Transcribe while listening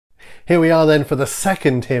Here we are then for the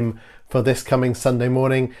second hymn for this coming Sunday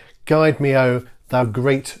morning. Guide me, O thou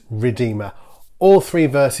great Redeemer. All three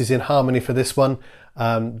verses in harmony for this one,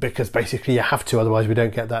 because basically you have to, otherwise we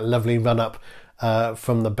don't get that lovely run up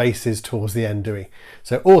from the basses towards the end, do we?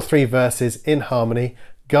 So all three verses in harmony.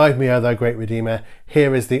 Guide me, O thou great Redeemer.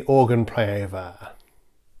 Here is the organ play over.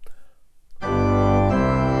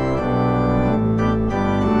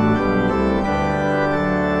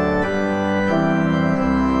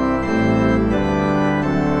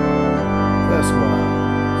 Verse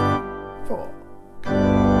 1, 4.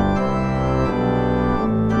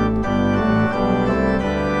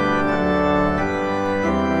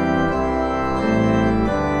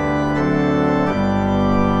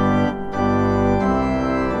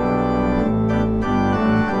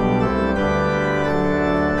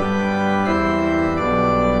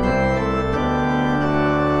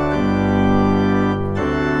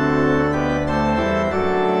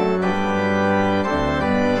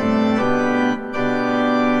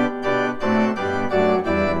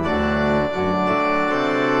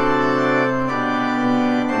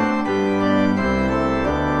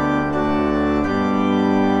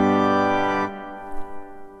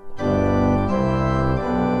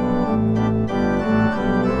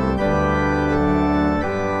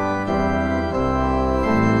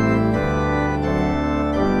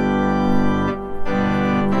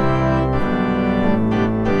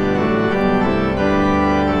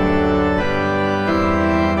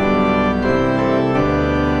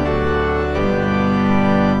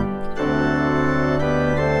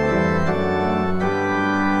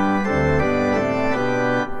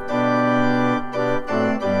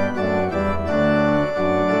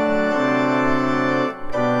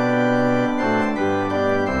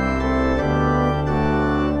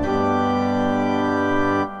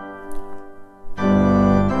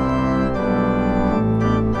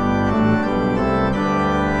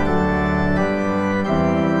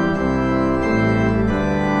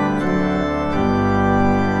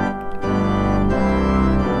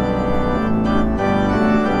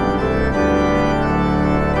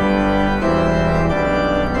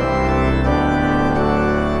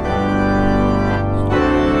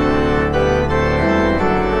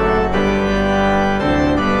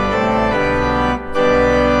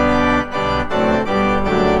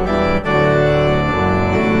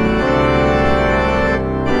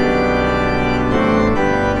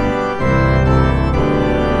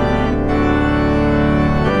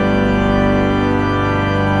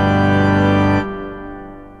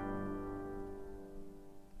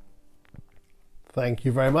 Thank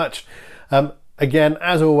you very much. Again,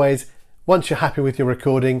 as always, once you're happy with your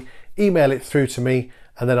recording, email it through to me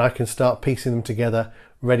and then I can start piecing them together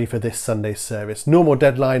ready for this Sunday's service. Normal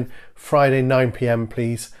deadline, Friday 9 PM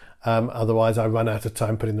please, otherwise I run out of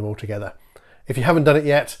time putting them all together. If you haven't done it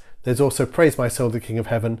yet, there's also Praise My Soul, the King of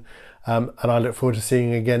Heaven, and I look forward to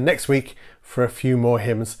seeing you again next week for a few more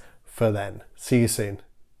hymns for then. See you soon.